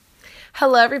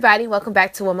Hello, everybody. Welcome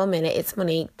back to One More Minute. It's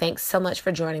Monique. Thanks so much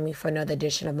for joining me for another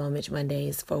edition of Moment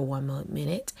Mondays for One More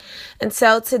Minute. And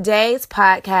so today's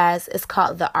podcast is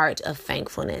called The Art of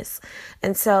Thankfulness.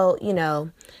 And so,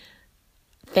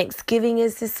 Thanksgiving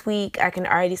is this week. I can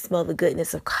already smell the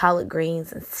goodness of collard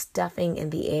greens and stuffing in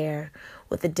the air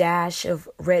with a dash of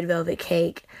red velvet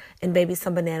cake and maybe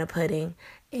some banana pudding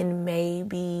and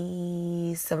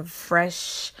maybe some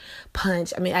fresh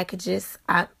punch. I mean,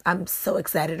 I'm so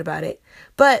excited about it.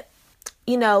 But,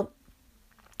 the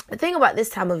thing about this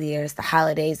time of year is the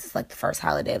holidays. It's like the first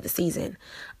holiday of the season.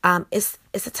 It's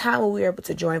a time where we're able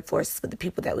to join forces with the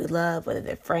people that we love, whether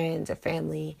they're friends or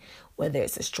family, whether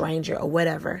it's a stranger or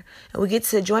whatever. And we get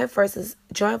to join forces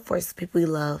with people we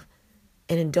love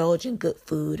and indulge in good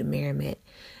food and merriment.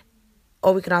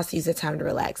 Or we can also use the time to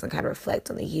relax and kind of reflect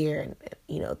on the year and,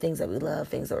 things that we love,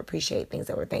 things that we appreciate, things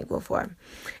that we're thankful for.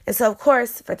 And so, of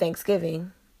course, for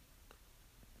Thanksgiving,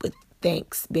 with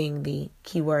thanks being the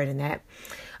key word in that,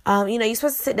 you're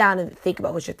supposed to sit down and think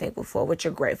about what you're thankful for, what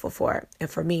you're grateful for. And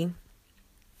for me,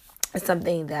 it's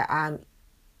something that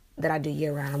I do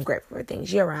year round. I'm grateful for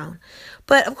things year round.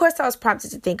 But, of course, I was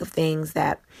prompted to think of things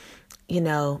that,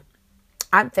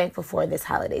 I'm thankful for this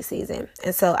holiday season.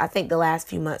 And so I think the last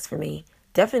few months for me,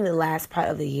 definitely the last part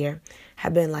of the year,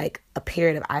 have been like a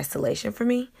period of isolation for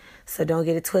me. So don't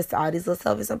get it twisted. All these little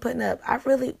selfies I'm putting up, I've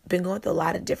really been going through a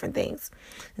lot of different things.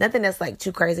 Nothing that's like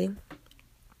too crazy,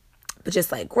 but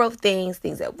just like growth things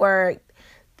at work,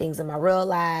 things in my real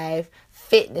life,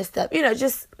 fitness stuff,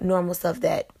 just normal stuff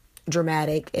that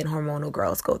dramatic and hormonal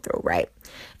girls go through, right?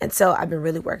 And so I've been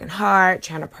really working hard,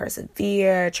 trying to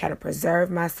persevere, trying to preserve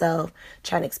myself,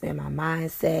 trying to expand my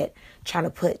mindset, trying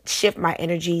to shift my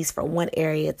energies from one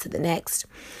area to the next.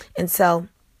 And so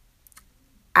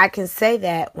I can say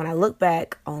that when I look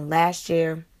back on last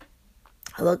year,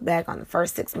 I look back on the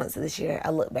first 6 months of this year, I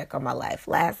look back on my life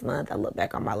last month, I look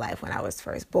back on my life when I was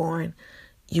first born.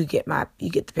 You get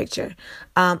the picture.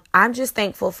 I'm just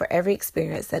thankful for every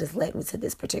experience that has led me to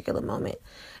this particular moment.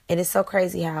 And it's so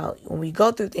crazy how when we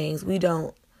go through things, we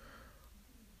don't,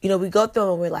 we go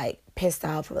through and we're like pissed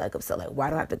off or like upset, like, why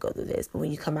do I have to go through this? But when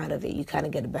you come out of it, you kind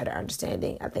of get a better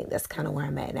understanding. I think that's kind of where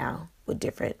I'm at now with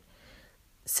different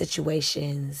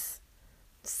situations.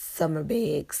 Some are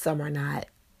big, some are not,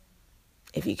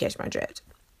 if you catch my drift.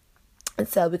 And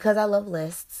so because I love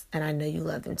lists, and I know you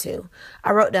love them too,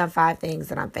 I wrote down 5 things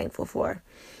that I'm thankful for.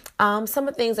 Some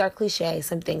of the things are cliche,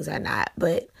 some things are not.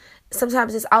 But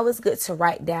sometimes it's always good to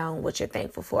write down what you're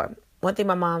thankful for. One thing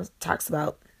my mom talks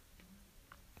about,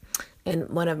 and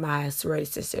one of my sorority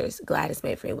sisters, Gladys,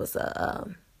 made for me was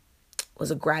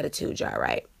a gratitude jar,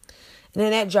 right? And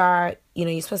in that jar,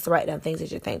 you're supposed to write down things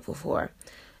that you're thankful for,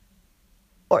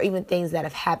 or even things that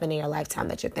have happened in your lifetime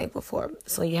that you're thankful for.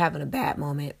 So when you're having a bad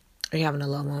moment, or you're having a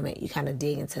low moment, you kind of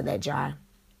dig into that jar.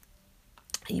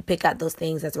 And you pick out those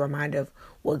things as a reminder of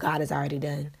what God has already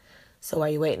done. So while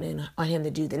you're waiting on him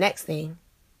to do the next thing,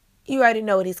 you already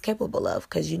know what he's capable of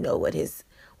because you know what his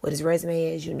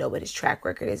resume is. You know what his track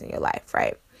record is in your life,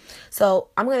 right? So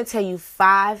I'm going to tell you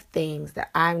 5 things that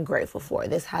I'm grateful for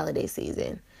this holiday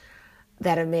season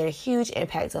that have made a huge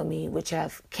impact on me, which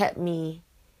have kept me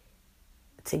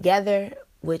together,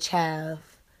 which have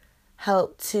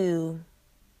helped to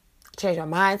change my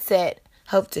mindset,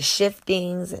 help to shift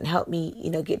things, and help me,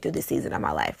 get through the season of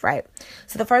my life, right?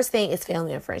 So the first thing is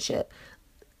family and friendship.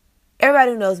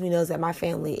 Everybody who knows me knows that my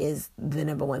family is the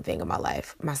number one thing in my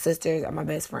life. My sisters are my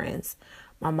best friends.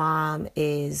 My mom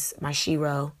is my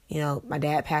shero. My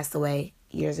dad passed away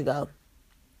years ago.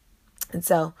 And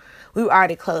so we were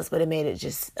already close, but it made it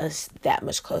just us that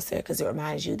much closer because it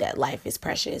reminds you that life is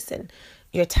precious and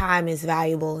your time is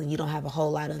valuable and you don't have a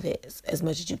whole lot of it as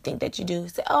much as you think that you do.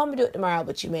 Say, I'm going to do it tomorrow,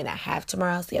 but you may not have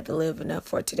tomorrow, so you have to live enough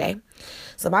for today.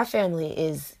 So my family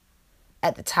is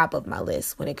at the top of my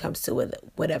list when it comes to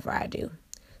whatever I do.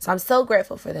 So I'm so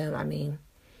grateful for them. I mean,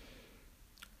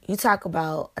 you talk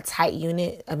about a tight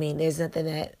unit. I mean, there's nothing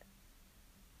that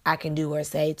I can do or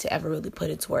say to ever really put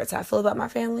into words how I feel about my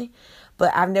family.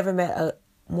 But I've never met a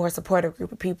more supportive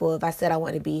group of people. If I said I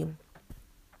want to be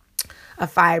a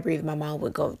fire breather, my mom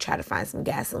would go try to find some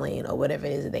gasoline or whatever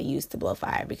it is that they use to blow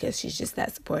fire because she's just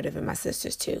that supportive, and my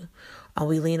sisters too.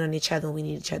 We lean on each other when we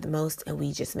need each other most, and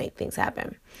we just make things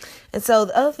happen. And so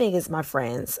the other thing is my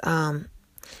friends. I'm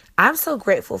so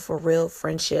grateful for real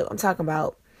friendship. I'm talking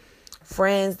about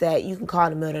friends that you can call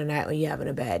in the middle of the night when you're having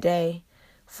a bad day.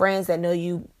 Friends that know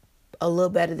you a little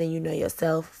better than you know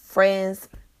yourself. Friends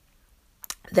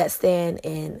that stand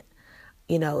in,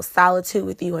 solitude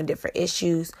with you on different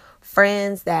issues.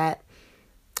 Friends that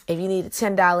if you need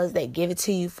 $10, they give it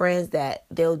to you. Friends that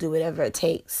they'll do whatever it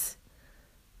takes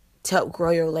to help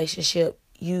grow your relationship.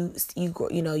 You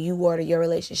water your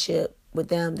relationship with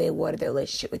them, they water their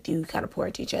relationship with you. You kind of pour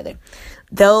into each other.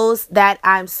 Those that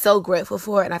I'm so grateful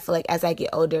for, and I feel like as I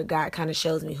get older, God kind of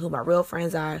shows me who my real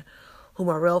friends are, who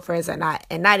my real friends are not,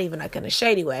 and not even like in a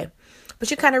shady way. But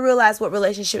you kind of realize what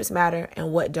relationships matter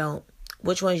and what don't,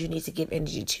 which ones you need to give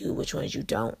energy to, which ones you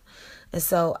don't. And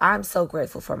so I'm so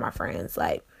grateful for my friends.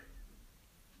 Like,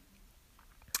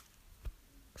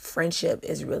 friendship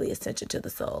is really essential to the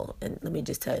soul. And let me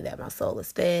just tell you that my soul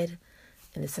is fed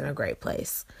and it's in a great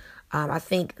place. I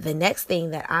think the next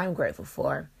thing that I'm grateful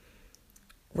for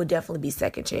would definitely be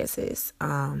second chances.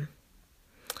 Let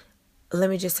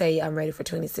me just tell you, I'm ready for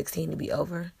 2016 to be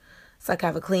over. It's like I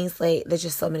have a clean slate. There's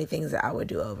just so many things that I would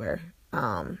do over.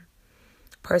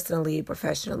 Personally,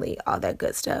 professionally, all that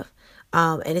good stuff.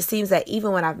 And it seems that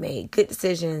even when I've made good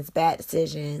decisions, bad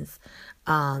decisions,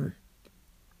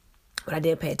 when I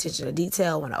didn't pay attention to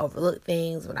detail, when I overlooked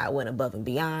things, when I went above and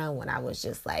beyond, when I was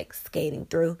just like skating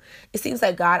through, it seems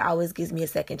like God always gives me a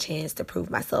second chance to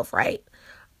prove myself right.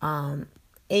 And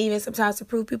even sometimes to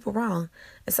prove people wrong.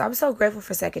 And so I'm so grateful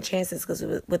for second chances, because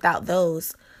without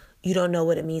those, you don't know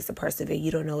what it means to persevere. You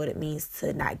don't know what it means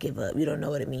to not give up. You don't know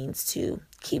what it means to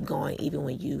keep going even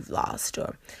when you've lost,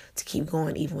 or to keep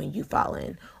going even when you've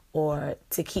fallen, or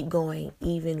to keep going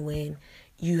even when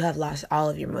you have lost all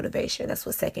of your motivation. That's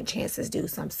what second chances do.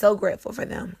 So I'm so grateful for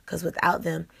them, because without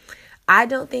them, I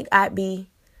don't think I'd be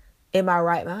in my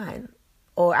right mind,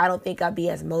 or I don't think I'd be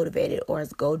as motivated or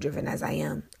as goal-driven as I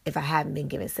am if I haven't been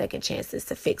given second chances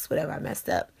to fix whatever I messed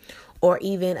up, or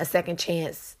even a second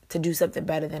chance to do something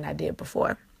better than I did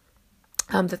before.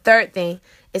 The third thing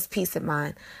is peace of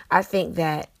mind. I think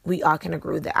that we all can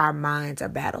agree that our minds are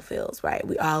battlefields, right?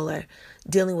 We all are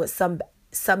dealing with some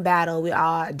battle. We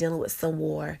all are dealing with some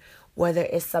war, whether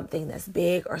it's something that's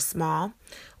big or small,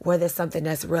 whether it's something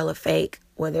that's real or fake,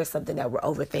 whether it's something that we're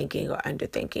overthinking or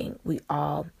underthinking. We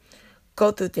all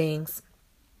go through things.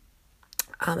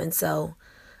 And so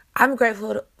I'm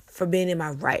grateful for being in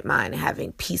my right mind and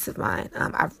having peace of mind.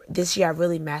 This year, I've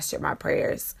really mastered my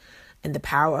prayers and the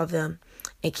power of them,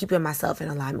 and keeping myself in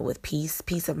alignment with peace.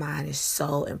 Peace of mind is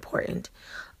so important.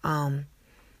 And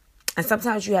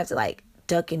sometimes you have to like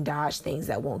duck and dodge things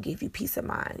that won't give you peace of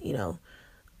mind. You know,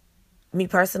 me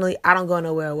personally, I don't go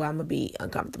nowhere where I'm going to be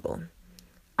uncomfortable.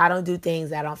 I don't do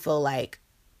things that I don't feel like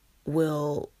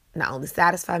will not only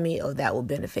satisfy me or that will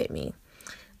benefit me.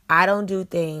 I don't do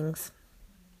things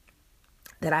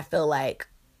that I feel like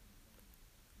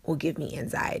will give me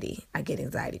anxiety. I get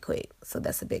anxiety quick. So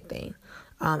that's a big thing.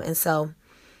 And so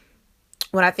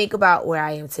when I think about where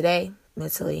I am today,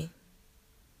 mentally,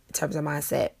 in terms of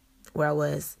mindset, where I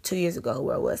was 2 years ago,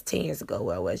 where I was 10 years ago,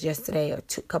 where I was yesterday, or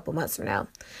couple months from now,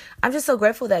 I'm just so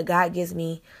grateful that God gives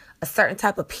me a certain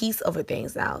type of peace over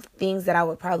things now. Things that I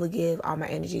would probably give all my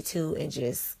energy to and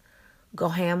just go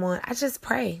ham on. I just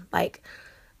pray. Like,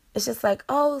 it's just like,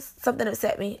 oh, something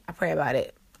upset me. I pray about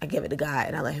it. I give it to God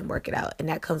and I let him work it out. And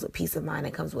that comes with peace of mind.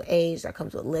 That comes with age. That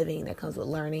comes with living. That comes with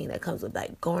learning. That comes with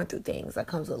like going through things. That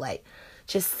comes with like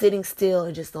just sitting still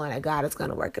and just knowing that God is going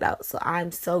to work it out. So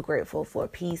I'm so grateful for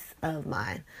peace of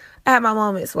mind. I have my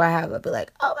moments where I'll be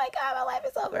like, oh my God, my life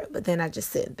is over. But then I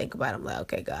just sit and think about it. I'm like,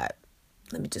 okay, God,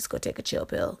 let me just go take a chill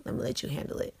pill. Let me let you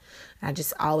handle it. And I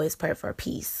just always pray for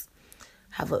peace.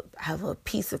 Have a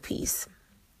piece of peace.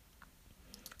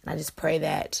 And I just pray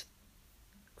that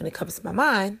when it comes to my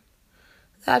mind,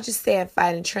 I'll just stand,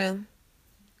 fight, and trim.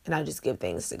 And I'll just give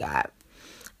things to God.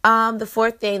 The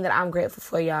fourth thing that I'm grateful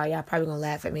for, y'all probably gonna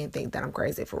laugh at me and think that I'm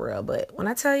crazy for real. But when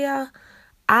I tell y'all,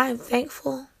 I'm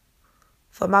thankful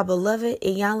for my beloved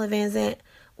Iyanla Vanzant.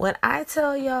 When I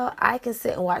tell y'all, I can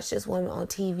sit and watch this woman on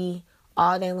TV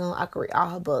all day long. I could read all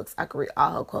her books. I could read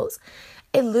all her quotes.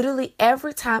 It literally,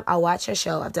 every time I watch her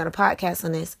show, I've done a podcast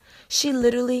on this, she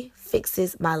literally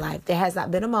fixes my life. There has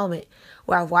not been a moment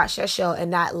where I've watched her show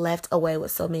and not left away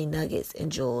with so many nuggets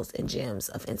and jewels and gems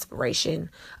of inspiration,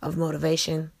 of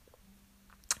motivation,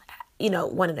 you know,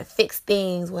 wanting to fix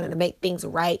things, wanting to make things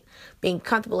right, being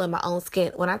comfortable in my own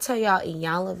skin. When I tell y'all,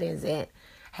 Iyanla Vanzant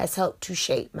has helped to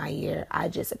shape my year. I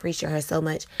just appreciate her so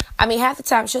much. I mean, half the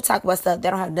time she'll talk about stuff that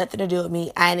don't have nothing to do with me.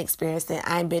 I ain't experienced it.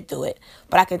 I ain't been through it.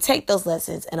 But I can take those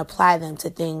lessons and apply them to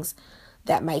things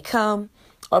that may come,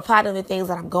 or apply them to things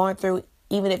that I'm going through,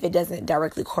 even if it doesn't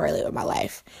directly correlate with my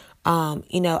life.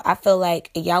 I feel like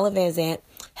Iyanla Vanzant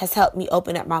has helped me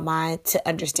open up my mind to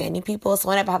understanding people. So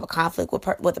whenever I have a conflict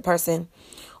with a person,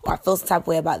 or I feel some type of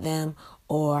way about them,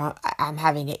 or I'm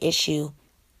having an issue,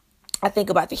 I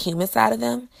think about the human side of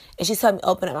them. And she's helped me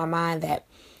open up my mind that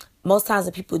most times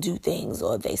when people do things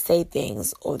or they say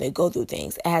things or they go through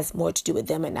things, it has more to do with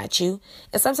them and not you.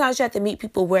 And sometimes you have to meet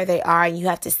people where they are and you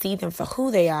have to see them for who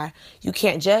they are. You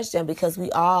can't judge them because we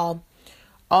all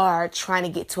are trying to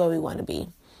get to where we want to be.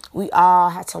 We all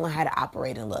have to learn how to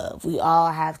operate in love. We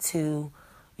all have to,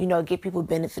 give people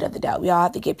benefit of the doubt. We all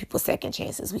have to give people second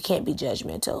chances. We can't be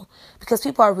judgmental because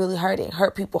people are really hurting.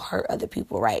 Hurt people hurt other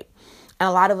people, right? And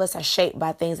a lot of us are shaped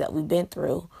by things that we've been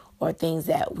through or things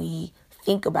that we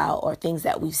think about or things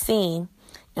that we've seen.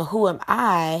 And who am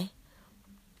I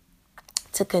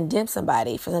to condemn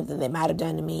somebody for something they might have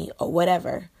done to me or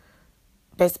whatever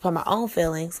based upon my own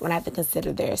feelings when I have to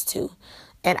consider theirs too.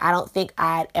 And I don't think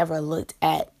I'd ever looked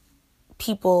at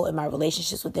people and my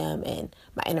relationships with them and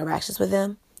my interactions with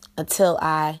them until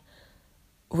I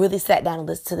really sat down and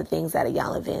listened to the things that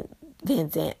Iyanla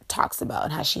Vanzant talks about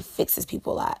and how she fixes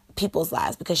people's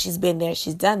lives because she's been there,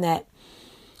 she's done that.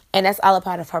 And that's all a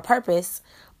part of her purpose.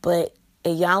 But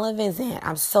Iyanla Vanzant,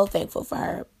 I'm so thankful for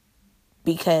her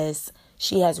because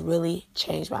she has really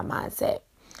changed my mindset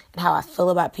and how I feel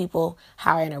about people,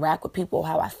 how I interact with people,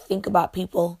 how I think about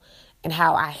people, and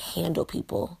how I handle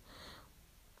people.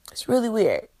 It's really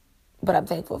weird, but I'm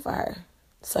thankful for her.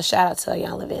 So shout out to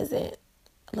Iyanla Vanzant.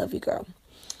 I love you, girl.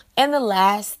 And the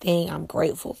last thing I'm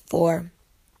grateful for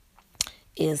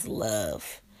is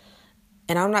love.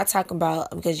 And I'm not talking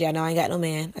about, because y'all know I ain't got no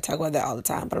man. I talk about that all the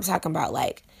time. But I'm talking about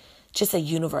like just a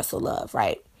universal love,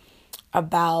 right? I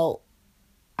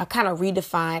kind of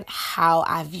redefined how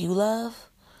I view love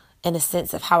in a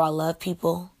sense of how I love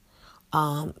people.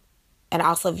 And I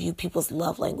also view people's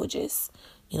love languages.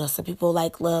 Some people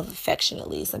like love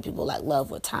affectionately. Some people like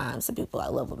love with time. Some people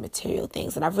like love with material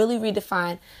things. And I've really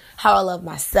redefined how I love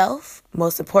myself,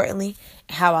 most importantly,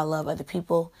 and how I love other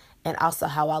people, and also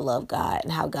how I love God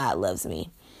and how God loves me.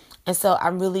 And so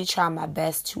I'm really trying my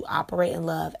best to operate in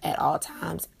love at all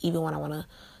times, even when I want to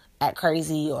act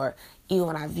crazy or even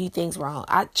when I view things wrong.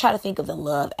 I try to think of the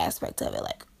love aspect of it.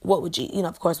 Like, what would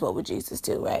of course, what would Jesus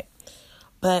do, right?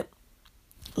 But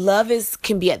love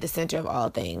can be at the center of all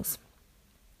things.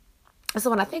 And so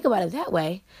when I think about it that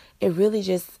way, it really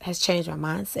just has changed my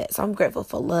mindset. So I'm grateful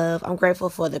for love. I'm grateful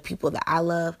for the people that I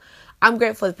love. I'm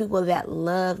grateful for the people that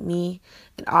love me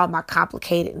and all my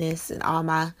complicatedness and all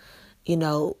my,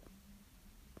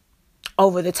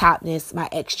 over the topness, my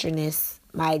extraness,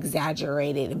 my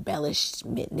exaggerated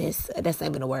embellishmentness. That's not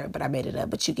even a word, but I made it up.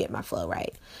 But you get my flow,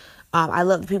 right? I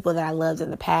love the people that I loved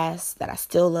in the past, that I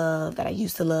still love, that I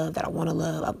used to love, that I want to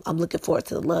love. I'm looking forward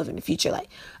to the love in the future. Like,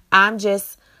 I'm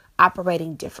just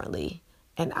operating differently.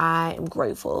 And I am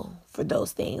grateful for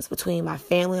those things between my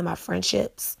family and my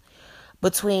friendships,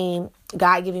 between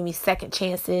God giving me second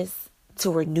chances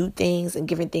to renew things and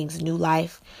giving things new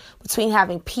life, between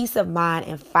having peace of mind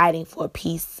and fighting for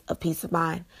peace of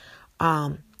mind,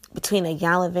 between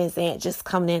Iyanla Vanzant just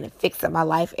coming in and fixing my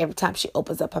life every time she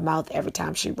opens up her mouth, every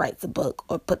time she writes a book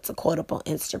or puts a quote up on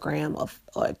Instagram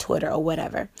or Twitter or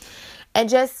whatever, and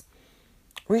just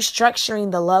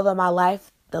restructuring the love of my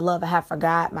life, the love I have for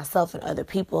God, myself, and other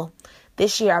people.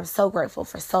 This year, I'm so grateful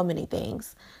for so many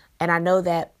things. And I know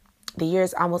that the year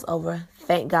is almost over.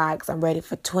 Thank God, because I'm ready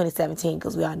for 2017,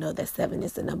 because we all know that 7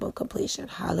 is the number of completion.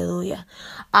 Hallelujah.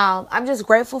 I'm just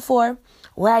grateful for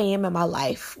where I am in my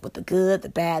life, with the good, the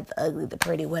bad, the ugly, the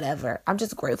pretty, whatever. I'm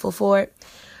just grateful for it.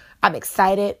 I'm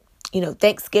excited.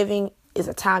 Thanksgiving is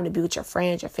a time to be with your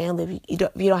friends, your family.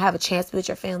 If you don't have a chance to be with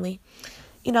your family,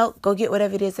 go get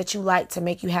whatever it is that you like to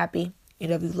make you happy.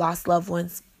 If you've lost loved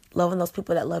ones, loving those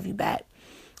people that love you back.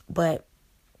 But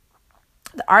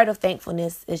the art of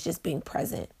thankfulness is just being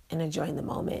present and enjoying the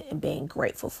moment and being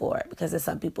grateful for it, because there's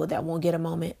some people that won't get a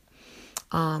moment.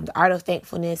 The art of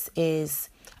thankfulness is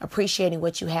appreciating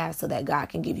what you have so that God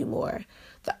can give you more.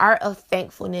 The art of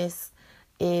thankfulness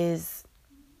is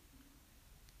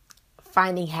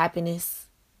finding happiness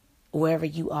wherever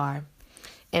you are.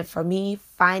 And for me,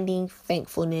 finding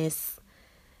thankfulness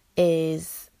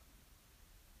is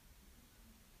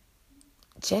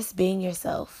just being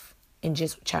yourself and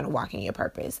just trying to walk in your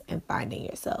purpose and finding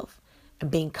yourself and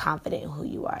being confident in who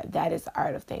you are. That is the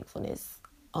art of thankfulness,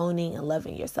 owning and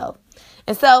loving yourself.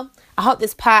 And so I hope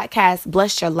this podcast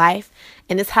blessed your life.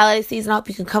 In this holiday season, I hope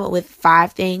you can come up with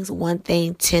 5 things, 1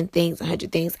 thing, 10 things,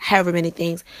 100 things, however many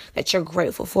things that you're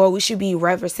grateful for. We should be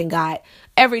reverencing God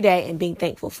every day and being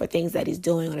thankful for things that he's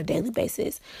doing on a daily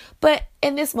basis. But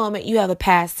in this moment, you have a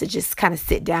pass to just kind of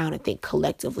sit down and think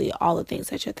collectively all the things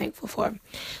that you're thankful for.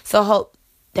 So I hope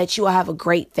that you all have a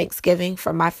great Thanksgiving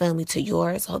from my family to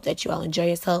yours. Hope that you all enjoy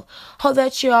yourself. Hope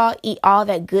that you all eat all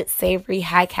that good, savory,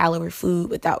 high-calorie food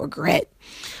without regret.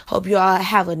 Hope you all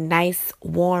have a nice,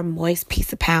 warm, moist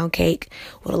piece of pound cake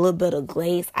with a little bit of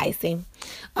glazed icing.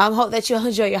 Hope that you all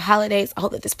enjoy your holidays. I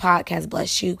hope that this podcast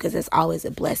bless you, because as always,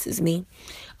 it blesses me.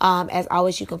 As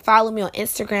always, you can follow me on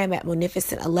Instagram at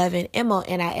Monificent11,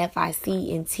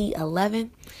 MONIFICENT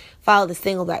 11. Follow the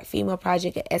Single Black Female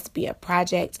Project at SBF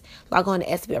Project. Log on to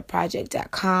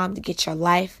sbfproject.com to get your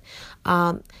life.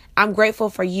 I'm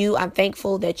grateful for you. I'm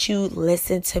thankful that you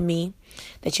listen to me,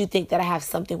 that you think that I have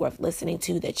something worth listening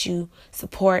to, that you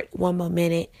support One More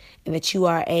Minute, and that you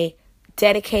are a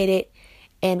dedicated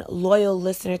and loyal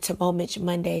listener to Moment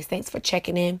Mondays. Thanks for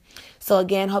checking in. So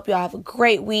again, hope you all have a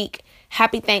great week.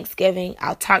 Happy Thanksgiving.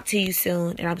 I'll talk to you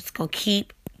soon, and I'm just going to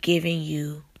keep giving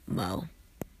you Mo.